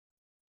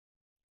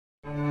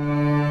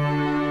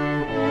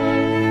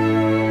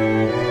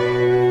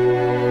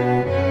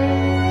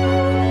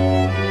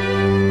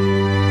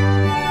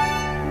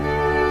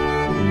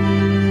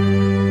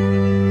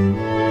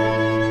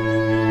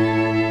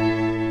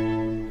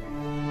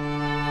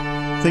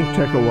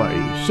ThinkTech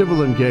Hawaii.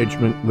 Civil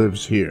engagement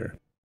lives here.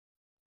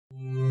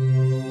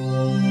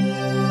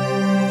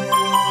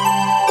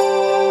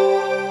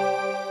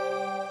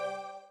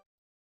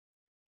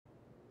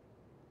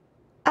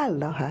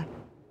 Aloha.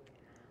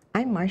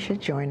 I'm Marsha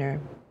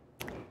Joyner,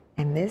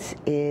 and this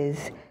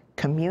is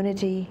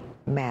Community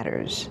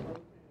Matters.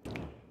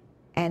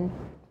 And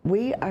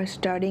we are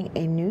starting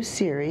a new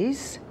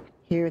series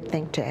here at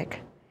ThinkTech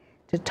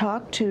to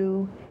talk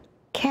to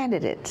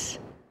candidates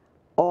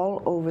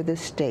all over the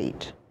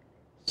state.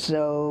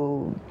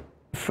 So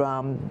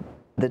from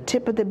the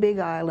tip of the Big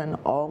Island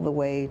all the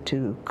way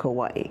to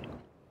Kauai.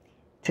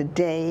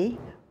 Today,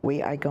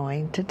 we are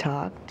going to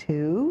talk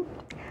to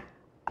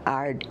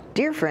our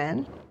dear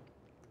friend,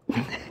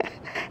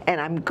 and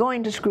I'm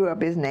going to screw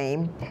up his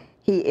name.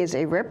 He is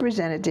a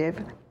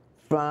representative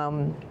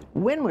from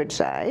wIndward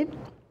side,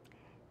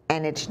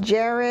 and it's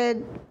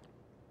Jarrett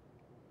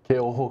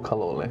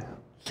Keohokalole.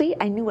 See,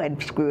 I knew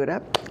I'd screw it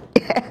up.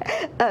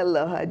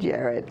 Aloha,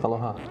 Jarrett.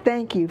 Aloha.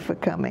 Thank you for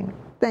coming.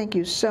 Thank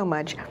you so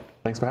much.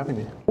 Thanks for having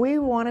me. We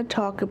want to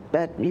talk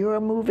about, you're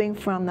moving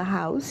from the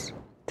House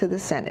to the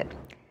Senate.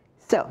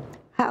 So,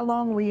 how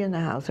long were you in the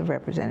House of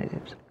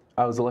Representatives?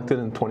 I was elected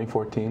in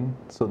 2014,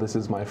 so this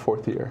is my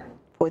fourth year.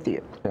 Fourth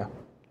year. Yeah.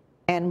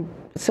 And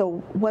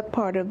so what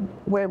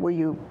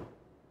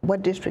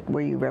district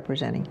were you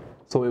representing?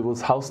 So it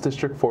was House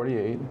District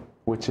 48,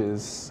 which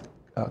is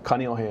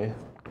Kaneohe,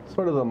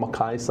 sort of the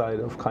Makai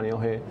side of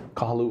Kaneohe,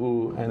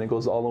 Kahaluu, and it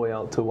goes all the way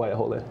out to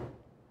Waiahole.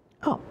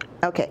 Oh,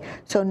 okay.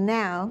 So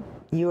now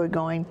you are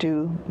going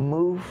to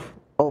move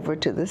over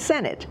to the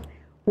Senate.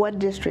 What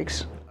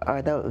districts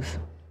are those?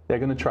 They're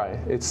going to try.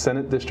 It's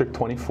Senate District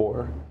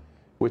 24,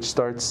 which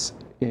starts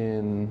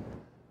in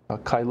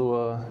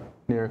Kailua,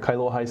 near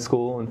Kailua High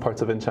School and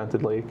parts of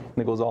Enchanted Lake, and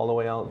it goes all the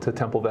way out to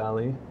Temple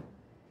Valley,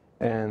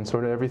 and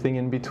sort of everything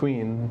in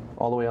between,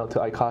 all the way out to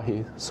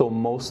Aikahi. So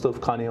most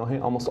of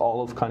Kaneohe, almost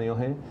all of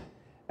Kaneohe,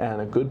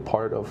 and a good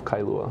part of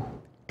Kailua.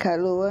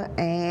 Kailua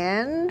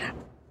and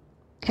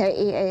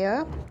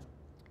Heiea,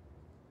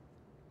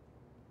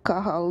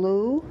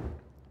 Kahaluu,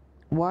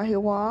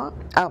 Wahiwa,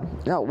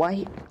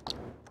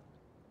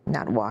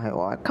 not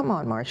Wahiwa, come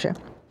on, Marsha.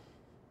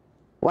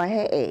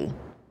 Waihee,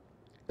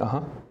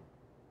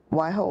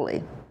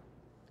 Waiahole,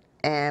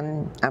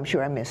 and I'm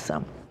sure I missed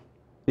some.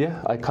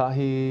 Yeah,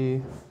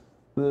 Aikahi,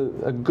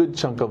 a good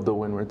chunk of the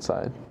wIndward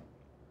side.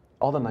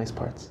 All the nice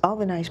parts. All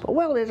the nice parts.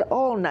 Well, it's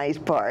all nice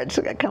parts.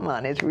 Come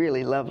on, it's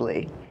really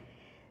lovely.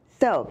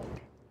 So,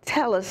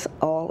 tell us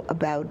all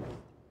about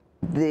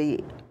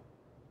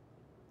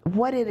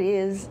what it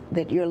is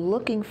that you're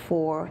looking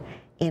for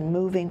in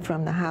moving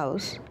from the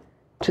House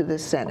to the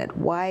Senate.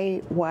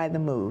 Why the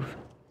move?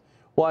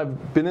 Well,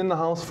 I've been in the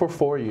House for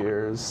 4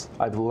 years.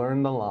 I've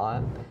learned a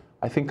lot.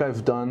 I think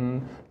I've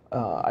done a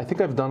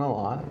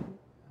lot.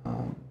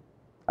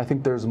 I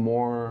think there's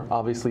more,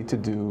 obviously, to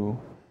do.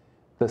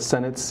 The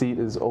Senate seat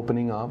is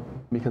opening up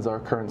because our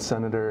current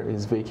senator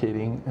is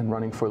vacating and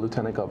running for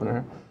lieutenant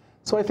governor.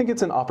 So I think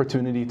it's an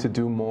opportunity to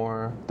do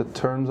more. The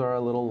terms are a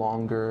little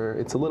longer.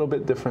 It's a little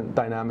bit different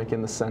dynamic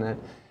in the Senate.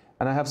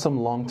 And I have some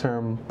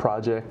long-term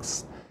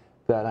projects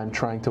that I'm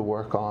trying to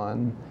work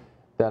on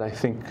that I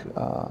think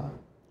I'll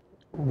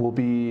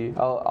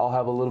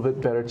have a little bit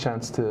better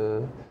chance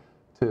to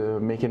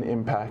make an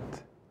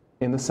impact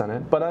in the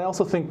Senate. But I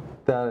also think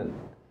that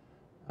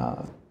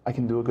I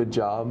can do a good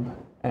job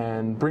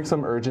and bring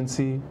some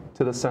urgency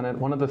to the Senate.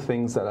 One of the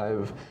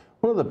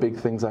big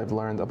things I've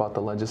learned about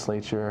the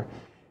legislature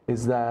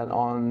is that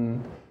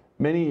on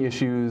many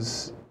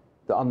issues,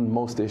 on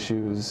most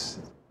issues,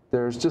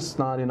 there's just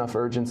not enough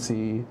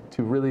urgency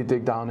to really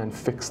dig down and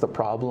fix the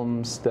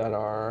problems that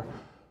are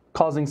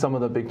causing some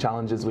of the big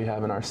challenges we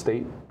have in our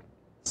state.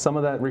 Some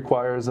of that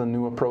requires a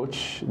new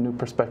approach, new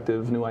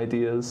perspective, new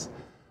ideas.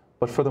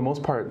 But for the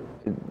most part,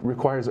 it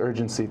requires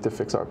urgency to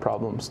fix our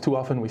problems. Too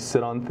often we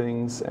sit on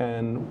things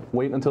and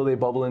wait until they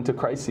bubble into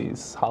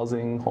crises.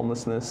 Housing,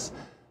 homelessness,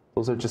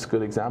 those are just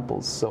good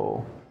examples.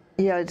 So,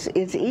 yeah,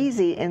 it's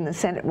easy in the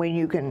Senate when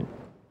you can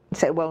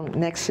say, well,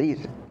 next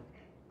season.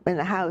 In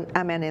the House,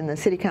 in the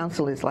City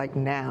Council is like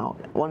now.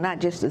 Well, not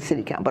just the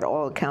City Council, but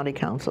all county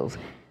councils.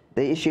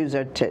 The issues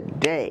are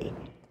today.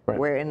 Right.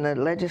 Where in the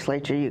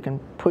legislature you can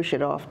push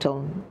it off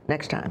till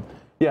next time.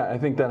 Yeah, I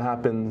think that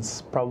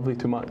happens probably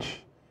too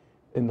much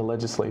in the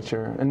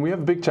legislature. And we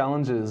have big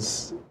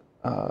challenges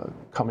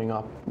coming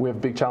up. We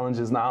have big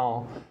challenges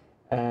now.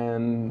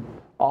 And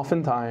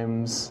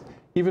oftentimes,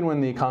 even when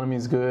the economy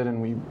is good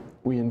and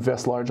we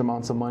invest large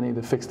amounts of money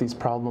to fix these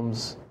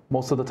problems,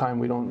 most of the time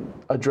we don't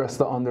address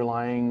the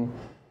underlying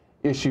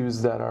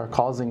issues that are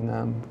causing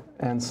them.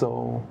 And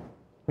so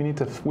we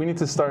need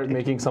to start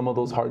making some of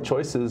those hard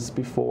choices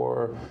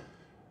before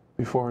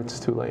it's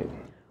too late.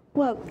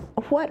 Well,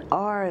 what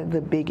are the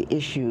big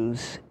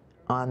issues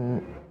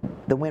on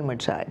the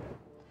wIndward side?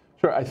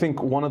 Sure. I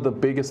think one of the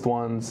biggest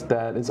ones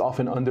that is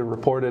often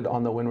underreported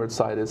on the wIndward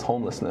side is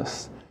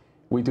homelessness.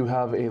 We do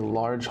have a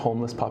large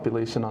homeless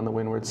population on the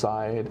wIndward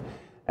side,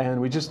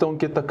 and we just don't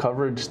get the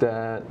coverage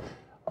that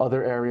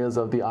other areas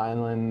of the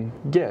island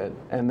get.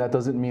 And that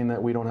doesn't mean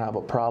that we don't have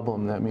a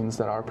problem. That means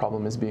that our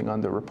problem is being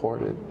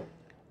underreported.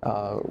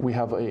 We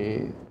have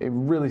a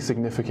really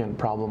significant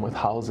problem with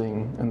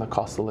housing and the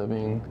cost of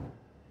living,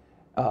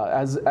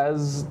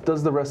 as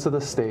does the rest of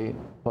the state.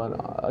 But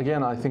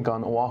again, I think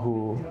on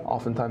Oahu,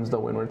 oftentimes the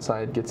windward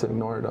side gets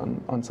ignored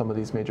on some of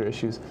these major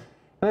issues.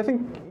 And I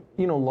think,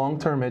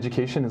 long-term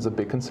education is a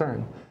big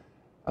concern,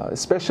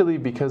 especially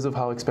because of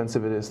how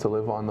expensive it is to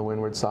live on the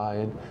windward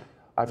side.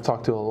 I've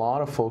talked to a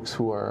lot of folks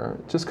who are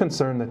just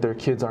concerned that their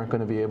kids aren't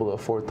going to be able to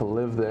afford to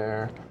live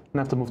there and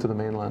have to move to the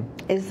mainland.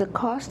 Is the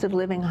cost of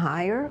living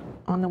higher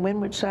on the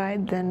windward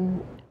side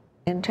than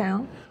in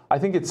town? I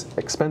think it's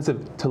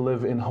expensive to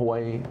live in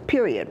Hawaii.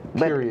 Period.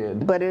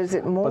 But is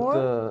it more?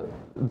 But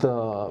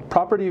the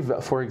property,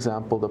 for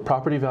example, the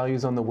property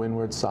values on the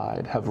windward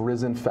side have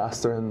risen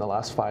faster in the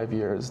last 5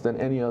 years than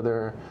any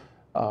other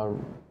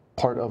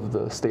part of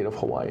the state of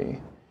Hawaii.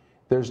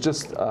 There's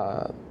just,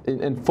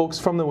 and folks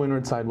from the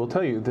windward side will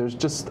tell you, there's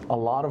just a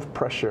lot of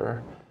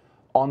pressure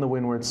on the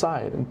windward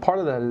side. And part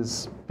of that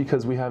is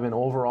because we have an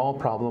overall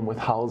problem with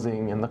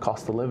housing and the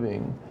cost of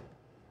living.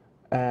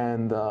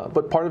 And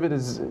but part of it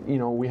is,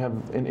 we have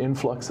an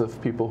influx of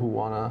people who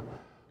want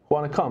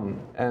to come,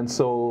 and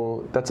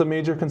so that's a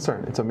major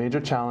concern. It's a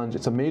major challenge.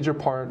 It's a major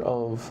part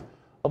of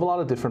a lot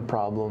of different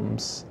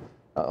problems.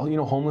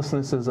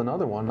 Homelessness is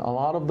another one. A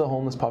lot of the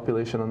homeless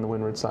population on the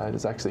windward side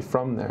is actually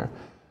from there.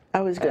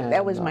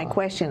 That was my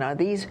question. Are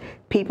these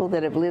people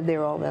that have lived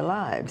there all their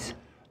lives?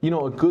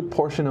 A good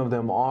portion of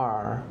them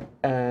are,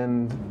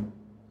 and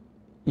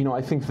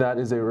I think that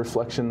is a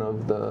reflection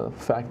of the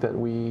fact that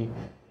we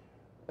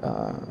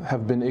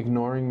have been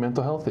ignoring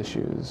mental health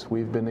issues.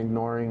 We've been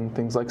ignoring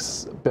things like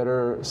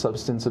better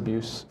substance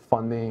abuse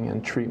funding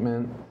and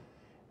treatment,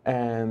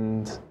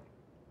 and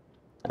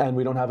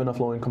we don't have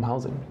enough low-income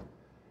housing.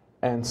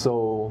 And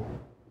so,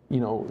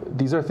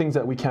 these are things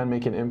that we can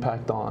make an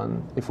impact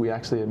on if we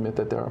actually admit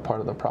that they're a part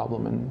of the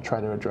problem and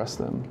try to address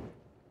them.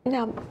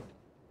 Now,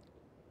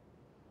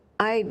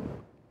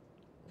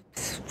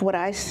 what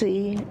I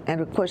see,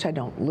 and of course I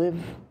don't live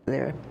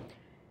there,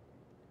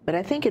 but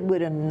I think it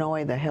would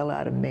annoy the hell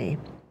out of me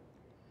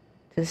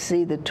to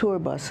see the tour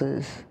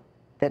buses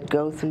that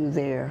go through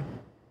there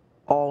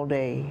all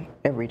day,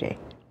 every day.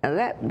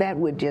 Now that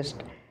would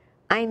just,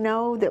 I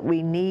know that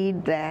we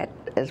need that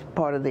as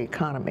part of the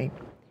economy,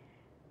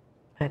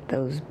 but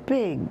those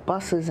big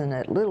buses in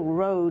that little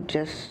road,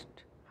 just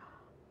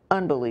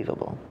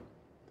unbelievable.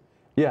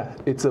 Yeah,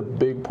 it's a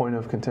big point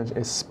of contention,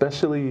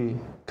 especially in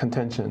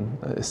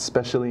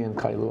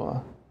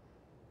Kailua.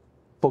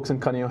 Folks in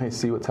Kaneohe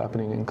see what's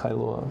happening in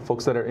Kailua.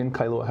 Folks that are in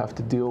Kailua have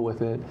to deal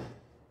with it.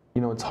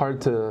 It's hard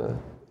to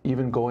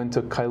even go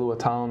into Kailua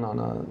town on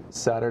a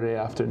Saturday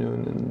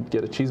afternoon and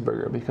get a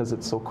cheeseburger because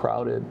it's so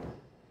crowded.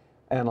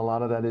 And a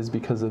lot of that is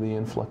because of the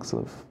influx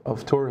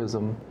of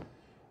tourism.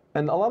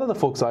 And a lot of the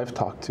folks I've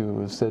talked to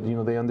have said,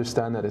 they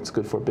understand that it's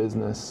good for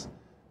business.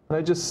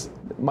 And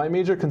my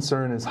major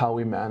concern is how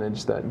we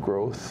manage that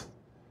growth.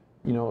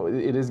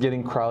 It is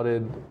getting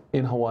crowded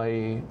in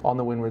Hawaii on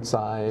the windward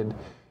side.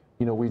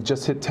 We've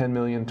just hit 10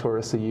 million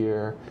tourists a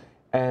year,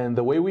 and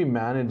the way we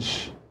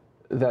manage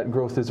that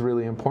growth is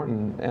really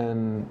important.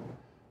 And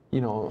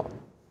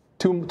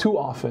too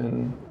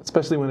often,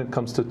 especially when it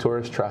comes to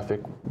tourist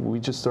traffic, we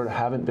just sort of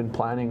haven't been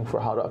planning for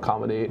how to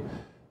accommodate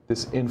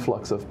this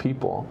influx of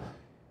people.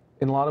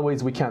 In a lot of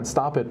ways, we can't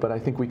stop it, but I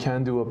think we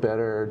can do a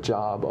better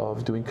job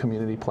of doing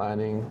community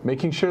planning,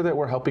 making sure that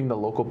we're helping the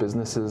local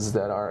businesses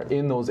that are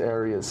in those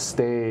areas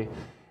stay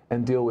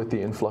and deal with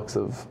the influx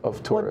of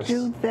tourists.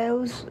 Well, do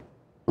those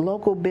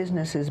local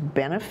businesses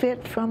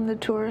benefit from the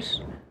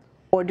tourists,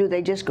 or do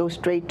they just go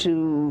straight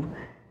to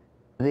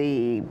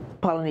the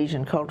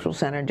Polynesian Cultural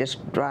Center and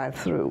just drive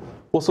through?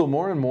 Well, so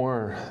more and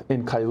more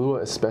in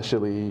Kailua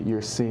especially,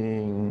 you're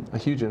seeing a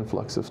huge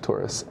influx of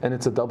tourists, and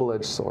it's a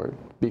double-edged sword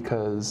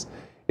because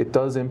it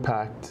does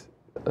impact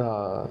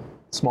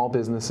small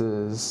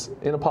businesses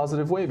in a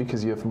positive way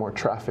because you have more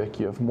traffic,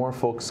 you have more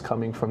folks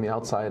coming from the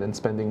outside and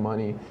spending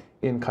money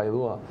in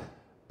Kailua.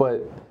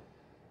 But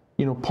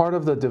part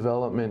of the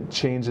development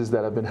changes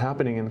that have been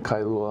happening in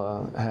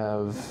Kailua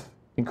have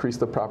increased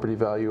the property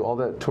value. All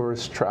that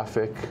tourist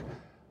traffic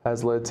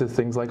has led to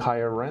things like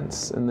higher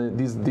rents, and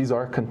these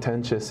are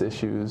contentious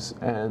issues.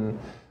 And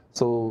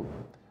so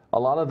a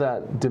lot of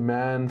that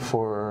demand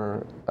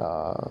for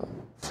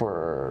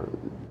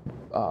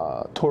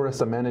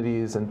tourist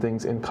amenities and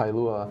things in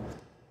Kailua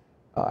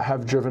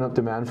have driven up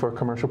demand for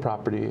commercial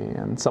property,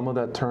 and some of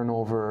that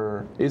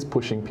turnover is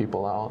pushing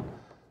people out.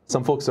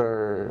 Some folks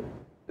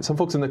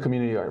in the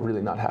community are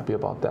really not happy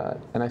about that,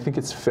 and I think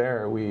it's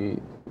fair. We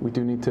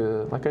do need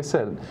to, like I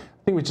said,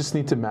 I think we just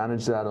need to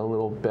manage that a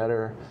little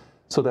better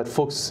so that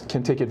folks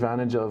can take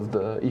advantage of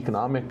the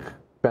economic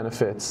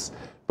benefits,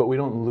 but we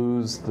don't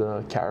lose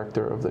the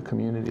character of the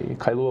community.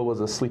 Kailua was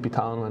a sleepy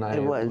town when I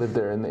lived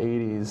there in the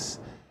 80s,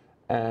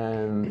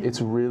 and it's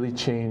really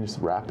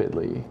changed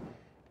rapidly.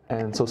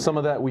 And so some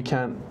of that we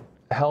can't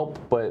help,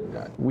 but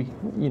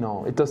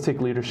it does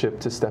take leadership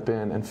to step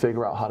in and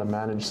figure out how to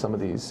manage some of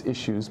these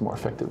issues more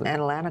effectively.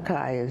 And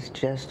Lanikai is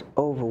just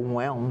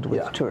overwhelmed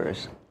with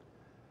tourists.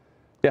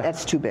 Yeah.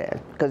 That's too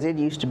bad, because it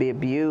used to be a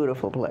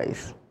beautiful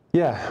place.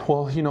 Yeah,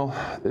 well,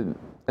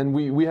 and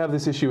we have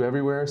this issue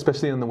everywhere,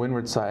 especially on the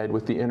windward side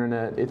with the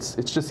internet. It's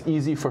just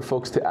easy for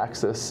folks to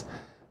access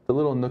the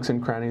little nooks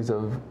and crannies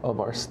of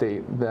our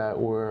state that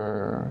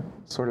were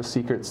sort of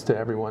secrets to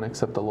everyone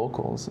except the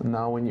locals. And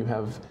now when you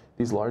have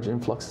these large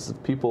influxes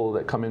of people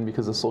that come in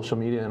because of social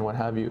media and what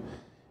have you,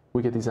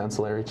 we get these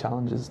ancillary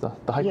challenges. The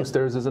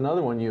hyperstairs is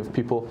another one. You have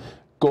people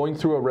going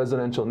through a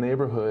residential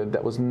neighborhood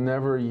that was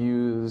never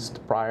used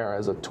prior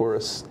as a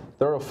tourist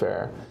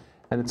thoroughfare,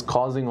 and it's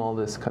causing all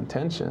this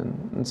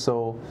contention. And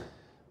so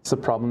it's a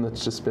problem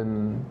that's just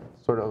been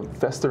sort of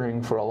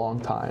festering for a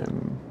long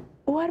time.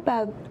 What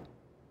about,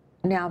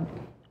 now,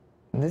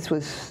 this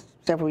was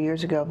several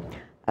years ago,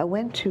 I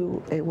went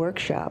to a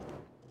workshop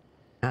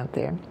out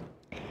there,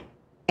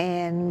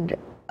 and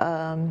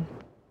there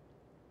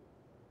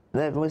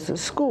was a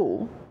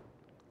school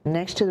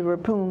next to the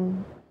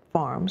Rapun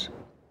Farms,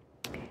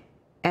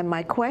 and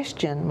my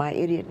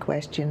idiot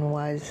question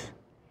was,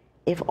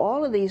 if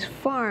all of these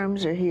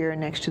farms are here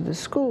next to the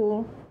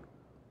school,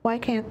 why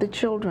can't the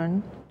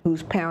children,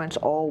 whose parents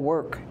all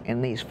work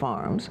in these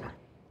farms,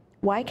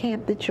 why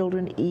can't the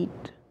children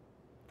eat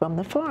from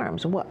the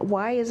farms?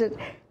 Why is it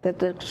that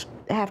they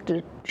have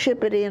to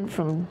ship it in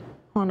from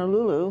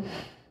Honolulu,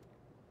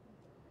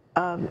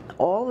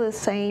 all the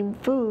same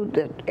food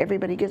that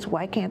everybody gets?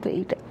 Why can't they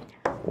eat it?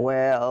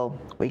 Well,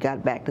 we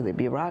got back to the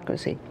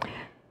bureaucracy.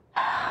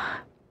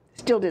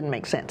 Still didn't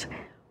make sense.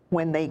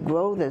 When they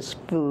grow this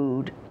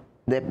food,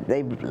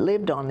 they've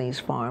lived on these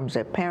farms,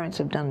 their parents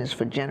have done this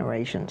for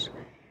generations.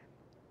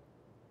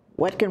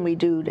 What can we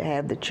do to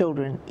have the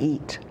children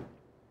eat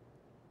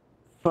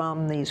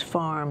from these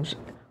farms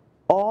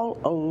all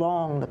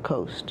along the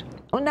coast?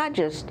 Well, not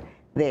just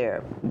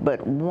there,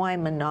 but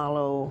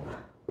Waimanalo,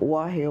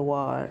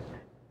 Wahiawa,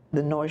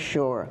 the North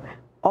Shore,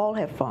 all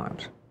have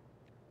farms.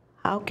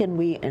 How can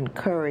we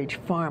encourage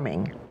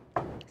farming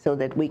so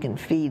that we can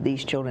feed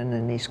these children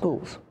in these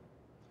schools?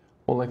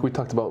 Well, like we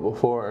talked about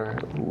before,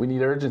 we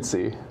need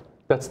urgency.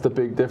 That's the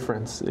big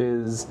difference.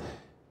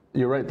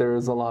 You're right, there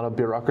is a lot of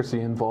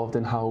bureaucracy involved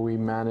in how we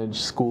manage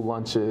school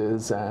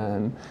lunches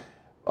and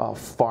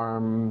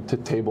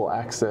farm-to-table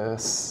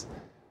access,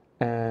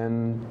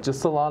 and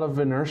just a lot of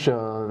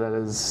inertia that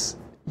has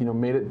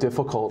made it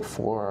difficult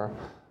for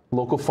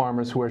local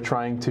farmers who are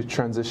trying to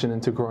transition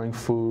into growing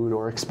food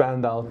or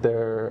expand out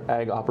their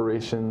ag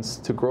operations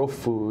to grow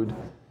food.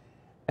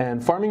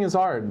 And farming is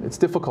hard, it's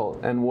difficult,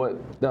 and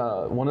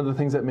one of the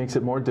things that makes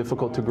it more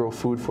difficult to grow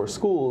food for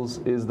schools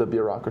is the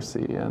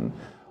bureaucracy and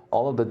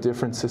all of the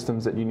different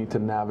systems that you need to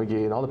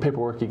navigate, all the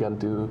paperwork you got to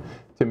do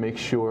to make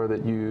sure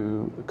that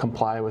you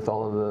comply with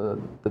all of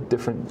the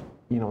different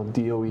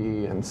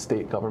DOE and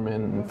state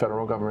government and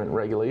federal government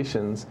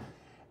regulations.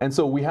 And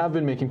so we have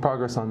been making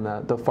progress on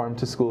that. The Farm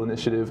to School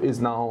initiative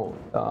is now,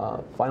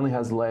 finally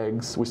has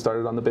legs. We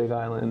started on the Big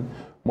Island,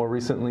 more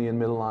recently in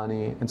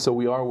Mililani. And so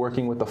we are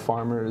working with the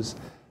farmers,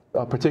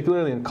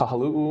 particularly in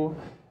Kailua,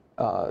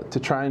 to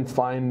try and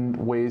find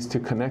ways to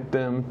connect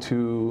them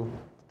to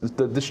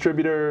the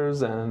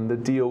distributors and the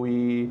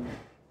DOE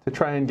to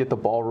try and get the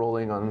ball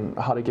rolling on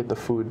how to get the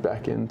food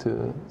back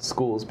into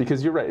schools.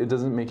 Because you're right, it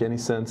doesn't make any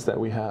sense that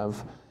we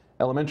have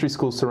elementary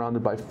schools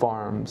surrounded by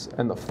farms,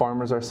 and the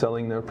farmers are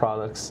selling their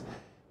products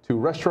to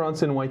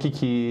restaurants in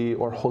Waikiki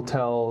or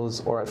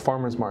hotels or at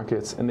farmers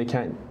markets, and they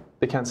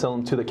can't sell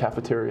them to the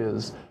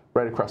cafeterias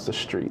right across the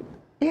street.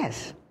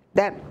 Yes,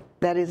 that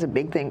is a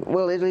big thing.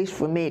 Well, at least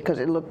for me, because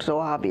it looked so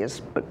obvious,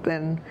 but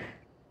then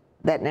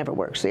that never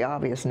works. The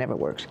obvious never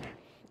works.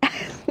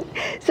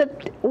 So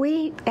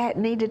we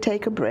need to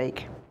take a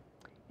break,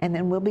 and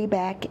then we'll be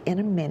back in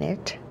a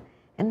minute.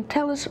 And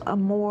tell us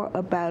more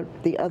about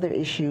the other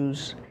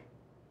issues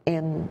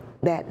in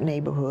that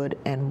neighborhood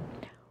and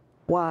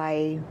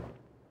why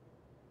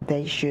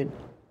they should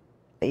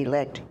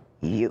elect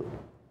you.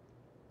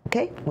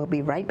 Okay, we'll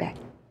be right back.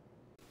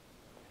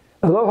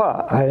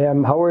 Aloha, I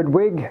am Howard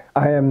Wigg.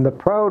 I am the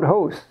proud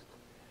host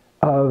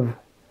of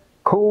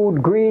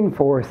Code Green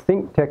for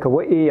ThinkTech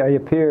Hawaii. I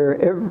appear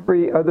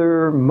every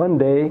other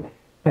Monday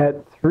at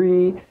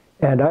 3,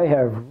 and I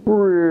have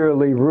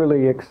really,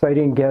 really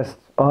exciting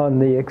guests on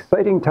the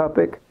exciting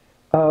topic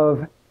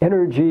of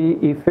energy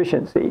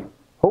efficiency.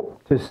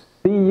 Hope to see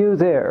you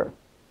there.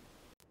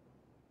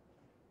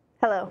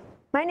 Hello,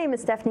 my name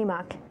is Stephanie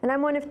Mock, and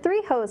I'm one of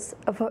 3 hosts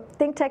of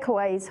ThinkTech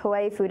Hawaii's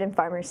Hawaii Food and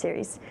Farmers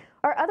series.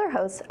 Our other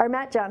hosts are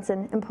Matt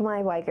Johnson and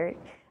Pamai Weigert,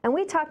 and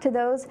we talk to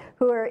those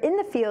who are in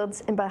the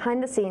fields and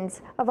behind the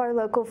scenes of our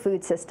local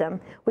food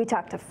system. We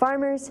talk to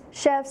farmers,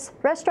 chefs,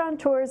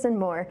 restaurateurs, and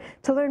more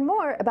to learn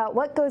more about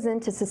what goes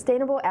into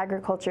sustainable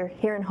agriculture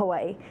here in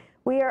Hawaii.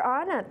 We are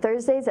on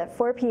Thursdays at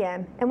 4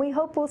 p.m., and we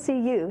hope we'll see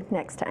you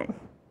next time.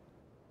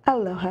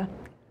 Aloha,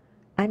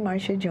 I'm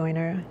Marsha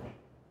Joyner,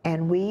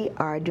 and we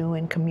are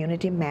doing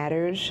Community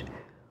Matters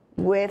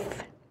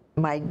with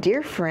my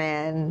dear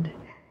friend,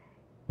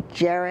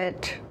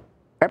 Jarrett,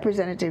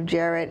 Representative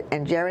Jarrett,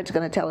 and Jarrett's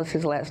going to tell us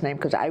his last name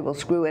because I will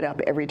screw it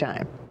up every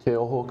time.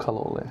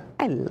 Keohokalole.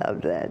 I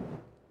love that.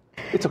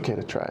 It's okay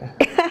to try.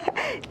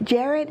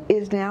 Jarrett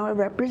is now a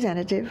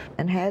representative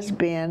and has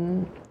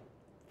been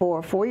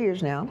for 4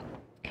 years now,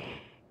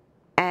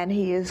 and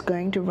he is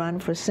going to run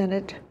for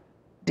Senate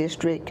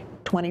District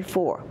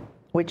 24,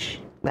 which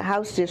the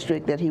House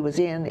district that he was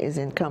in is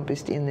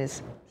encompassed in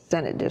this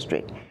Senate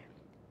district.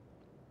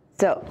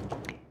 So,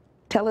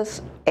 tell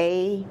us,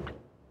 A,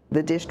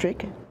 the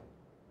district,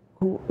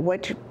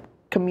 what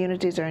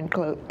communities are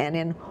included, and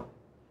then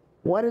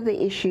what are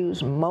the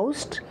issues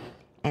most,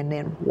 and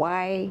then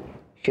why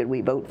should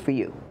we vote for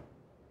you?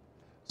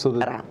 So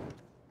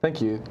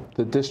thank you.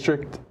 The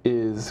district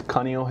is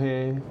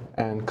Kaneohe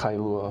and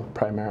Kailua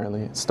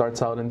primarily. It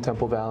starts out in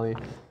Temple Valley,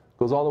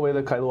 goes all the way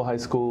to Kailua High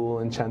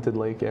School, Enchanted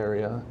Lake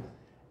area,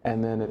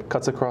 and then it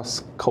cuts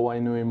across Kauai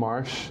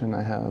Marsh, and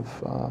I have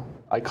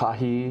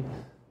Aikahi,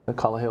 the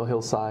Kalaheo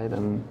Hillside,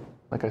 and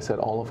like I said,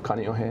 all of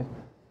Kaneohe.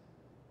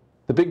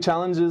 The big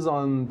challenges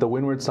on the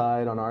wIndward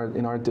side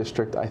in our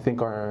district, I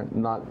think, are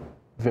not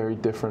very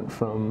different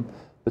from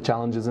the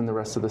challenges in the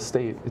rest of the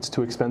state. It's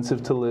too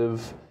expensive to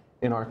live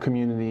in our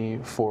community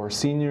for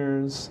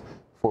seniors,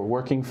 for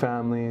working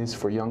families,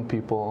 for young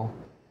people.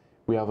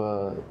 We have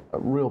a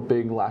real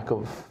big lack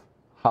of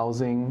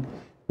housing.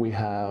 We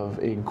have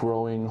a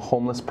growing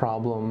homeless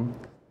problem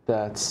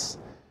that's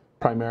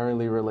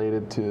primarily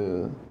related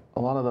to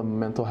a lot of the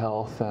mental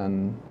health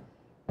and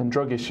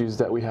drug issues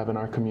that we have in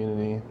our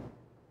community.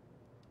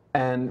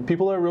 And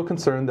people are real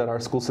concerned that our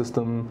school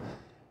system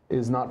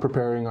is not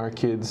preparing our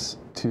kids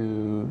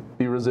to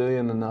be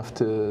resilient enough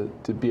to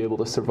be able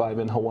to survive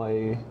in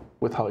Hawaii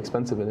with how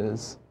expensive it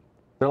is.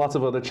 There are lots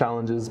of other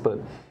challenges, but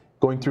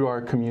going through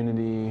our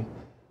community,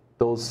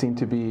 those seem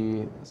to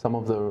be some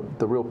of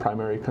the real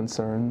primary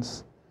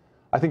concerns.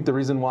 I think the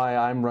reason why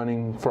I'm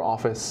running for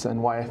office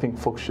and why I think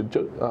folks should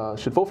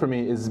vote for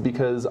me is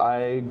because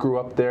I grew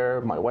up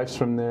there, my wife's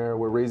from there,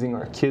 we're raising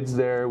our kids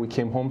there, we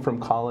came home from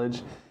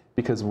college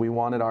because we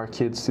wanted our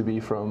kids to be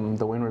from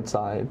the wIndward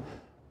side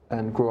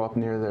and grow up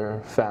near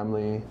their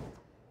family.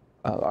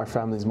 Our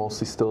family's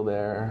mostly still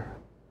there.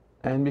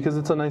 And because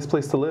it's a nice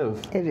place to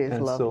live. It is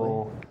and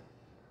lovely.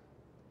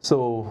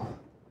 So,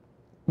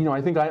 you know,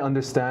 I think I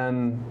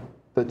understand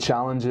the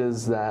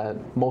challenges that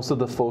most of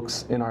the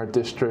folks in our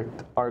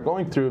district are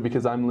going through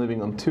because I'm living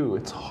them too.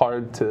 It's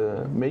hard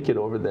to make it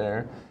over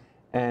there.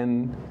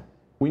 And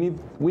we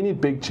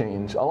need big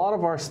change. A lot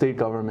of our state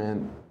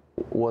government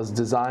was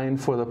designed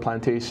for the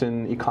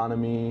plantation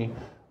economy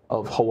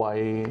of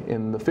Hawaii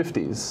in the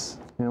 50s.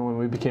 You know, when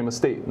we became a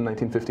state in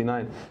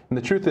 1959. And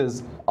the truth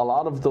is, a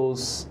lot of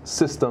those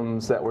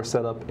systems that were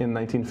set up in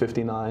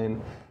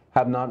 1959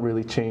 have not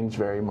really changed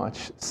very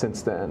much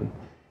since then.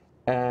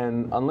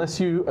 And unless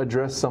you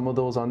address some of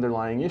those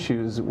underlying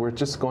issues, we're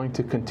just going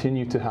to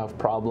continue to have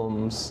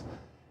problems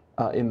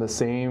in the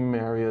same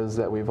areas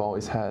that we've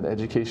always had.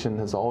 Education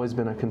has always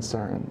been a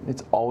concern.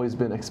 It's always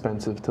been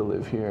expensive to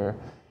live here.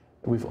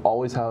 We've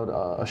always had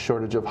a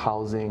shortage of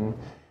housing.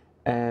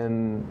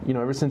 And you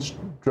know, ever since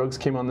drugs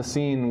came on the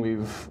scene,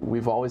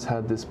 we've always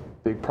had this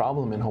big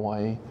problem in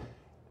Hawaii.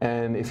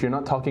 And if you're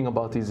not talking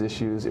about these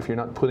issues, if you're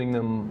not putting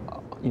them,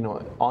 you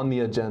know, on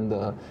the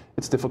agenda,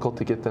 it's difficult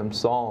to get them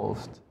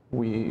solved.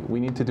 We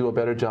need to do a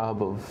better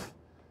job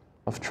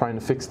of trying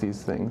to fix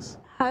these things.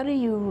 How do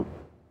you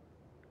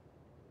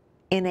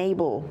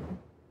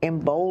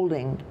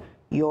embolden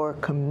your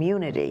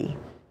community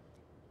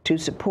to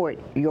support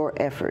your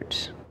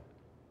efforts?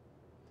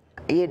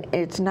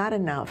 It's not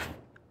enough.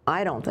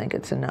 I don't think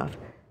it's enough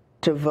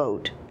to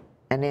vote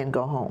and then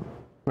go home.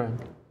 Right.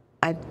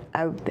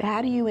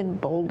 How do you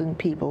embolden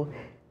people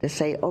to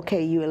say,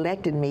 okay, you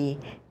elected me,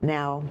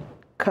 now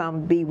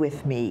come be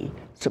with me,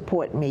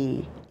 support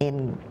me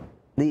in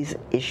these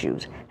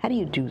issues? How do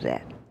you do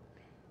that?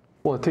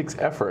 Well, it takes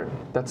effort.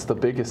 That's the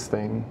biggest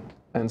thing.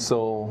 And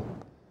so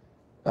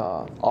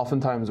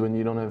oftentimes when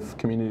you don't have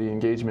community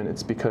engagement,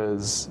 it's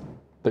because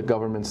the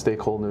government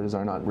stakeholders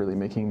are not really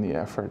making the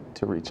effort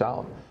to reach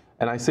out.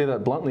 And I say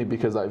that bluntly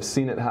because I've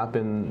seen it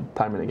happen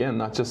time and again,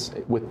 not just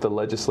with the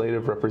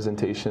legislative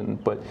representation,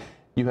 but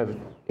you have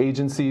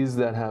agencies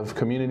that have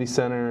community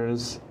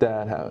centers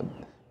that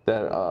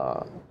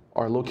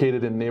are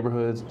located in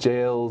neighborhoods,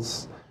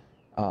 jails,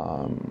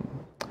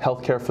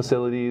 healthcare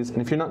facilities.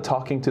 And if you're not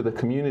talking to the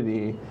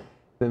community,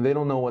 then they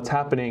don't know what's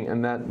happening,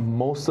 and that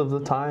most of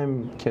the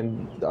time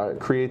can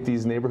create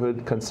these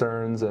neighborhood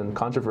concerns and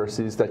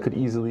controversies that could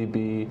easily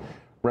be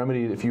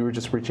remedied if you were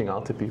just reaching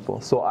out to people.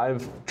 So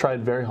I've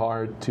tried very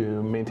hard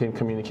to maintain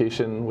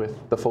communication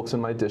with the folks in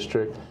my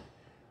district.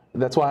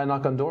 That's why I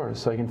knock on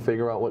doors, so I can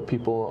figure out what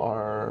people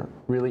are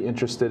really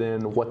interested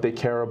in, what they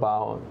care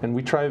about. And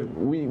we try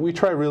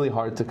really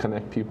hard to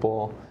connect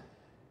people,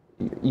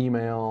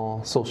 email,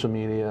 social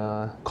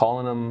media,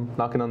 calling them,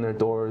 knocking on their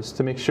doors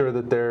to make sure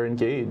that they're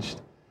engaged.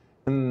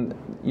 And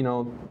you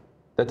know,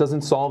 that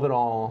doesn't solve it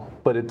all,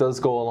 but it does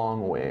go a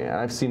long way. And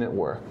I've seen it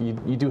work. You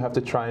do have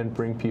to try and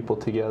bring people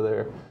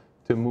together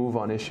move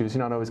on issues.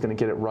 You're not always going to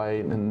get it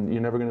right, and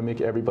you're never going to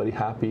make everybody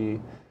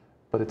happy,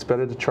 but it's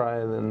better to try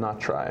than not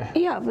try.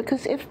 Yeah,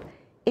 because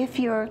if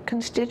your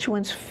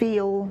constituents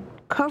feel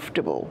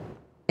comfortable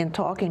in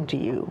talking to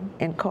you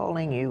and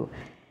calling you,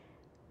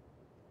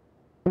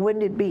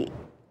 wouldn't it be,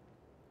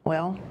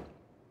 well,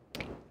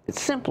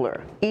 it's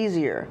simpler,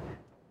 easier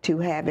to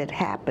have it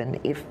happen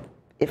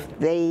if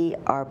they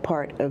are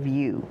part of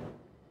you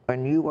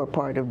and you are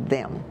part of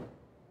them?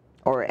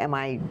 Or am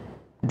I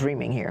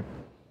dreaming here?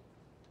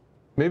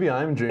 Maybe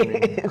I'm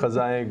dreaming, because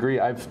I agree.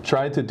 I've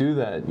tried to do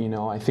that. You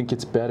know, I think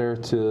it's better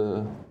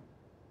to,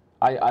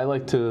 I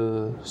like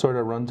to sort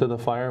of run to the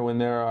fire when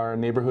there are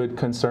neighborhood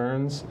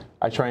concerns.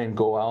 I try and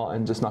go out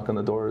and just knock on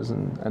the doors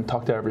and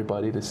talk to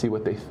everybody to see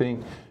what they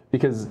think.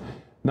 Because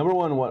number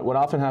one, what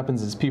often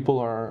happens is people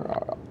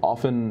are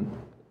often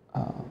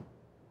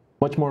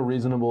much more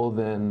reasonable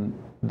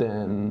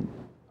than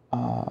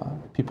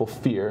people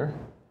fear.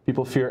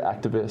 People fear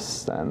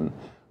activists and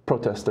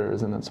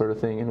protesters and that sort of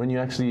thing. And when you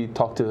actually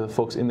talk to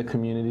folks in the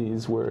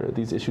communities where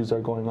these issues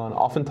are going on,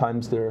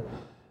 oftentimes they're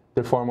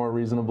far more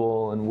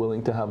reasonable and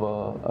willing to have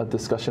a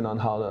discussion on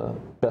how to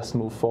best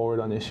move forward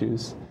on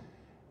issues.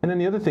 And then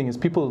the other thing is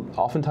people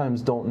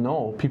oftentimes don't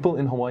know. People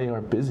in Hawaii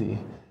are busy.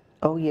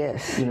 Oh,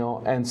 yes. You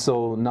know, and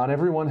so not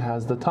everyone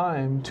has the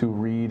time to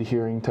read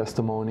hearing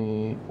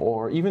testimony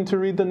or even to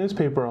read the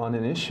newspaper on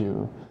an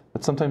issue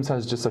that sometimes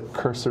has just a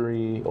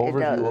cursory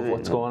overview of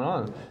what's going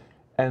on.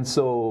 And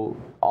so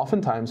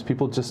oftentimes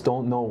people just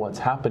don't know what's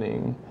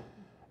happening.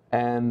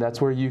 And that's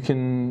where you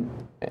can,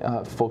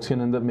 folks can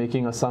end up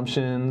making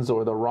assumptions,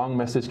 or the wrong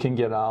message can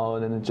get out,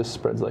 and it just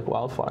spreads like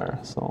wildfire.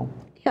 So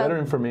better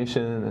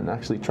information and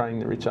actually trying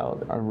to reach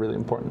out are really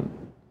important.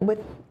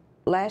 With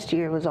last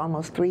year, it was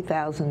almost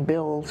 3,000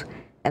 bills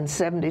and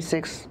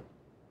 76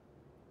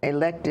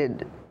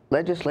 elected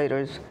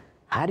legislators.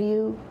 How do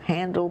you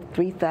handle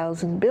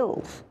 3,000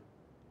 bills?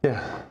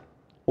 Yeah,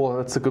 well,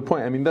 that's a good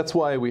point. I mean, that's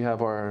why we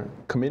have our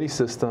committee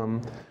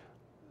system.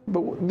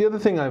 But the other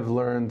thing I've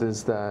learned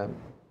is that,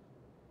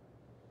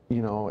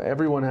 you know,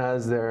 everyone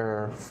has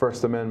their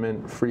First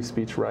Amendment free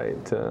speech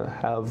right to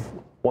have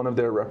one of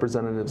their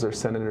representatives or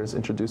senators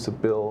introduce a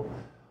bill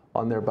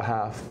on their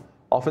behalf.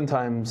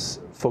 Oftentimes,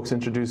 folks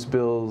introduce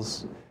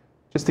bills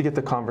just to get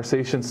the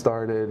conversation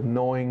started,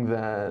 knowing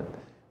that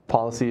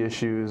policy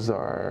issues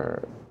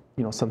are,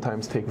 you know,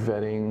 sometimes take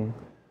vetting.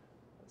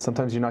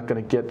 Sometimes you're not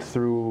going to get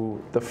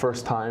through the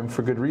first time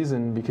for good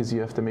reason, because you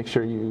have to make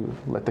sure you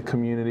let the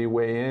community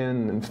weigh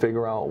in and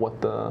figure out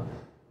what the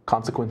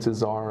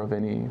consequences are of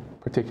any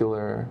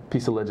particular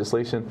piece of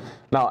legislation.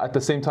 Now, at the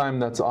same time,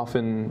 that's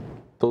often,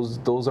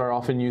 those are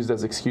often used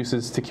as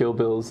excuses to kill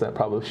bills that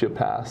probably should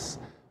pass.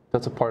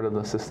 That's a part of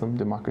the system.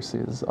 Democracy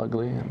is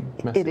ugly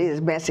and messy. It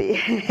is messy.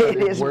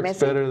 It works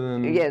better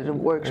than yes, it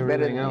works everything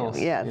better than else.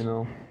 yes. You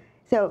know.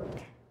 So,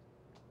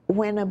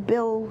 when a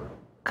bill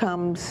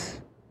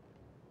comes,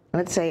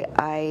 let's say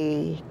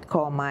I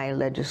call my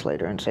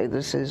legislator and say,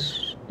 this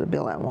is the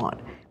bill I want.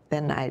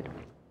 Then I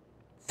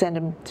send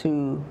them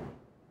to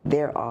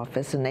their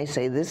office and they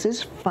say, this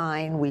is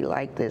fine, we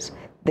like this.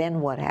 Then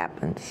what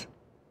happens?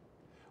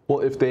 Well,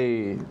 if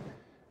they,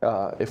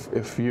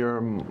 if you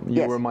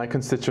were my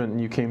constituent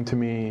and you came to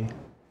me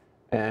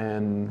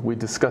and we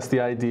discussed the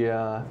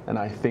idea and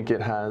I think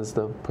it has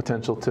the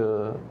potential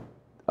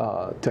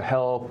to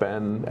help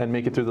and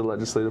make it through the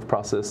legislative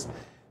process,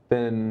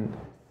 then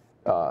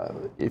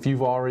if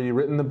you've already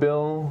written the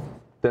bill,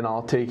 then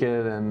I'll take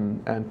it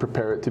and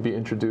prepare it to be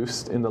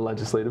introduced in the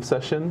legislative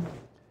session.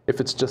 If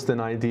it's just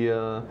an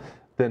idea,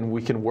 then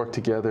we can work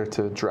together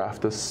to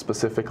draft a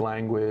specific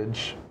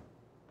language.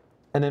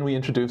 And then we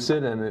introduce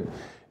it, and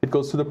it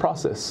goes through the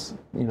process.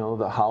 You know,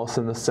 the House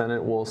and the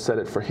Senate will set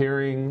it for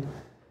hearing.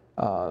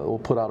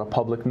 We'll put out a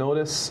public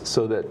notice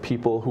so that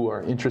people who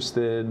are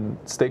interested,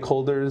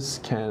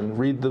 stakeholders, can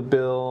read the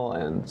bill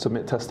and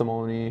submit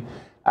testimony,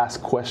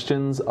 ask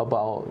questions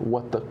about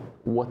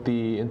what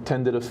the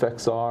intended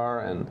effects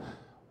are and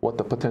what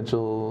the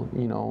potential,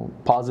 you know,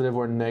 positive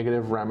or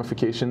negative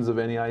ramifications of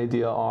any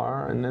idea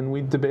are, and then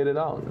we debate it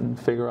out and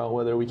figure out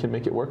whether we can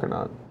make it work or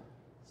not.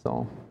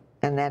 So.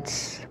 And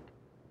that's,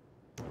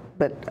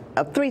 but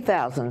of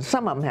 3,000,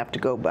 some of them have to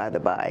go by the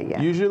by, yeah.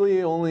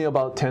 Usually only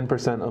about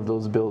 10% of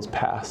those bills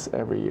pass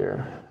every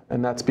year.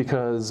 And that's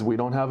because we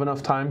don't have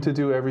enough time to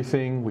do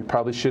everything. We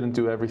probably shouldn't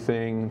do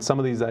everything. Some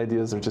of these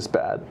ideas are just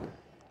bad.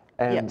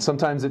 And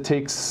sometimes it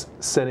takes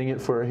setting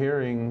it for a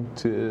hearing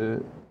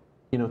to,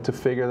 you know, to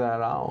figure that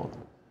out.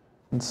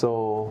 And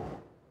so,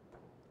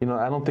 you know,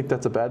 I don't think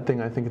that's a bad thing.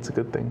 I think it's a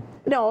good thing.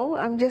 No,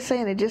 I'm just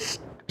saying it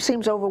just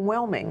seems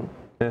overwhelming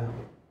to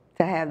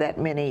have that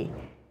many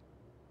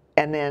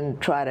and then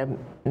try to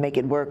make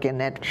it work in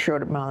that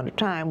short amount of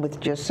time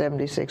with just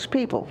 76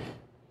 people.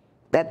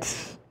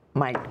 That's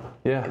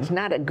it's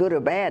not a good or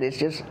bad, it's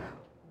just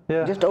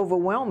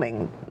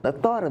overwhelming, the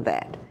thought of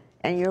that.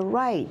 And you're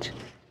right.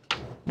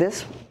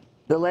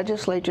 The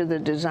legislature, the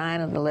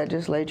design of the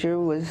legislature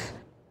was,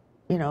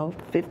 you know,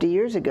 50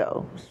 years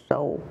ago.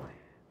 So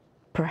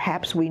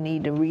perhaps we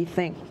need to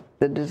rethink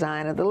the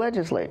design of the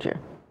legislature.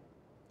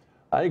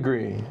 I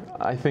agree.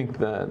 I think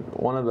that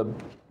one of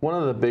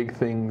the big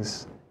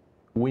things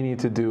we need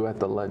to do at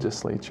the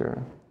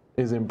legislature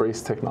is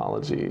embrace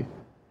technology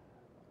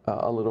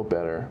a little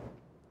better,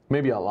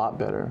 maybe a lot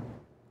better.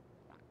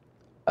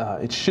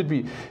 It should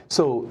be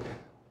so.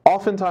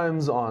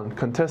 Oftentimes on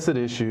contested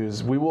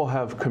issues, we will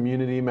have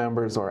community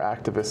members or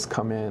activists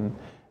come in,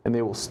 and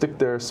they will stick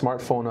their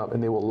smartphone up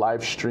and they will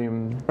live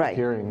stream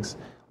hearings.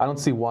 I don't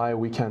see why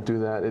we can't do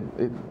that.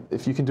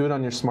 If you can do it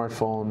on your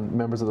smartphone,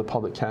 members of the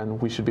public can.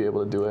 We should be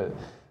able to do it.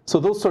 So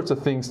those sorts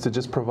of things to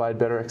just provide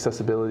better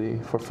accessibility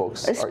for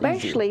folks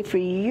especially for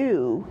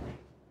you,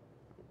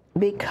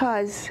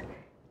 because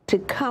to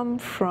come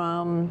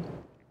from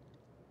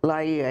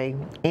Laie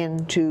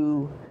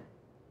into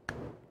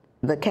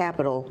the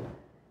Capitol,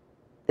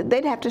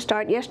 they'd have to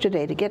start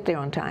yesterday to get there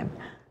on time.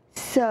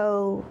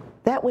 So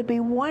that would be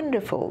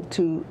wonderful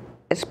to,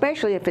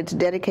 especially if it's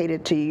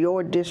dedicated to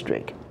your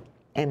district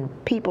and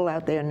people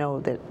out there know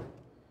that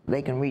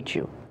they can reach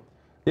you.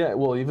 Yeah,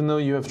 well, even though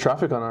you have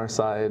traffic on our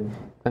side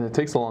and it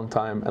takes a long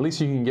time, at least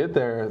you can get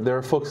there. There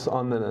are folks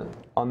on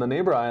the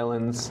neighbor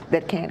islands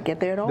that can't get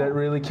there at all. That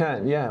really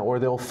can't, yeah. Or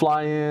they'll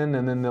fly in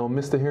and then they'll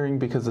miss the hearing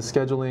because of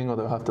scheduling, or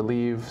they'll have to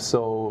leave.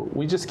 So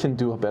we just can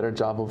do a better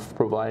job of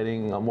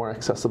providing a more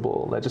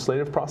accessible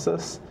legislative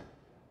process,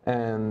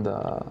 and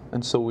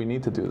so we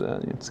need to do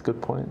that. It's a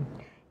good point.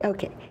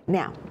 Okay,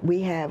 now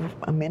we have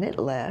a minute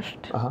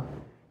left, and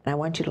I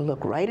want you to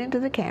look right into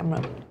the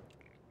camera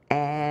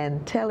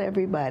and tell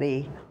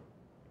everybody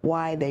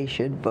why they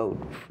should vote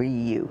for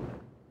you.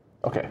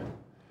 Okay.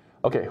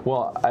 Okay,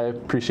 well, I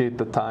appreciate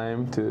the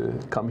time to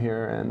come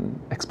here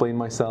and explain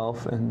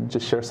myself and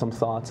just share some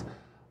thoughts.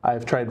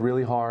 I've tried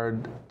really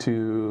hard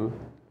to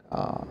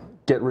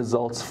get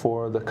results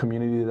for the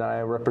community that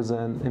I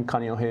represent in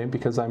Kaneohe,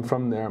 because I'm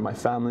from there, my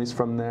family's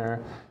from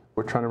there,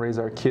 we're trying to raise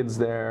our kids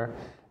there,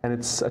 and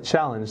it's a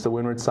challenge. The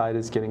wIndward side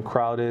is getting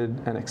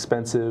crowded and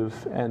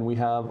expensive, and we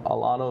have a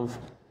lot of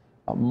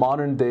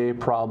modern day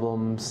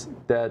problems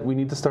that we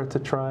need to start to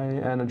try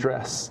and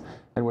address.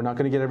 And we're not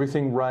going to get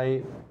everything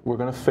right, we're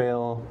going to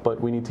fail, but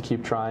we need to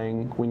keep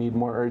trying. We need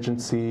more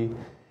urgency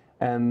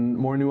and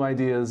more new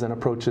ideas and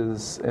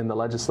approaches in the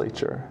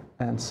legislature.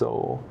 And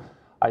so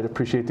I'd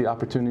appreciate the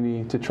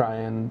opportunity to try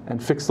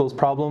and fix those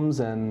problems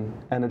and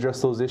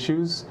address those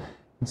issues.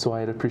 And so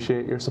I'd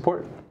appreciate your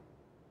support.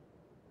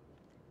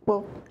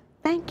 Well,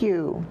 thank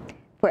you.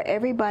 For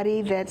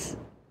everybody that's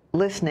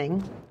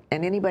listening,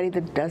 and anybody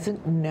that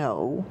doesn't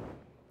know,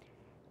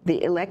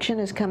 the election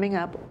is coming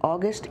up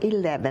August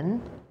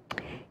 11.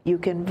 You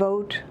can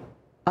vote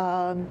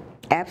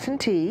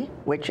absentee,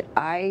 which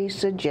I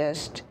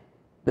suggest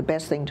the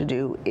best thing to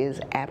do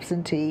is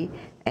absentee,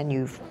 and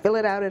you fill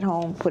it out at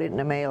home, put it in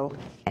the mail,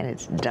 and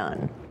it's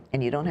done.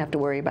 And you don't have to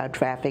worry about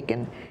traffic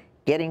and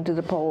getting to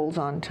the polls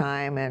on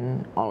time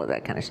and all of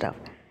that kind of stuff.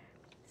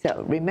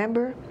 So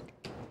remember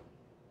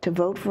to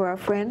vote for our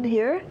friend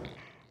here.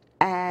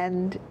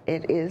 And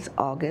it is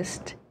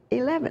August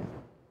 11.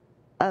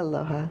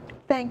 Aloha.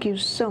 Thank you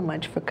so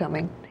much for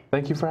coming.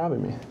 Thank you for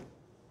having me.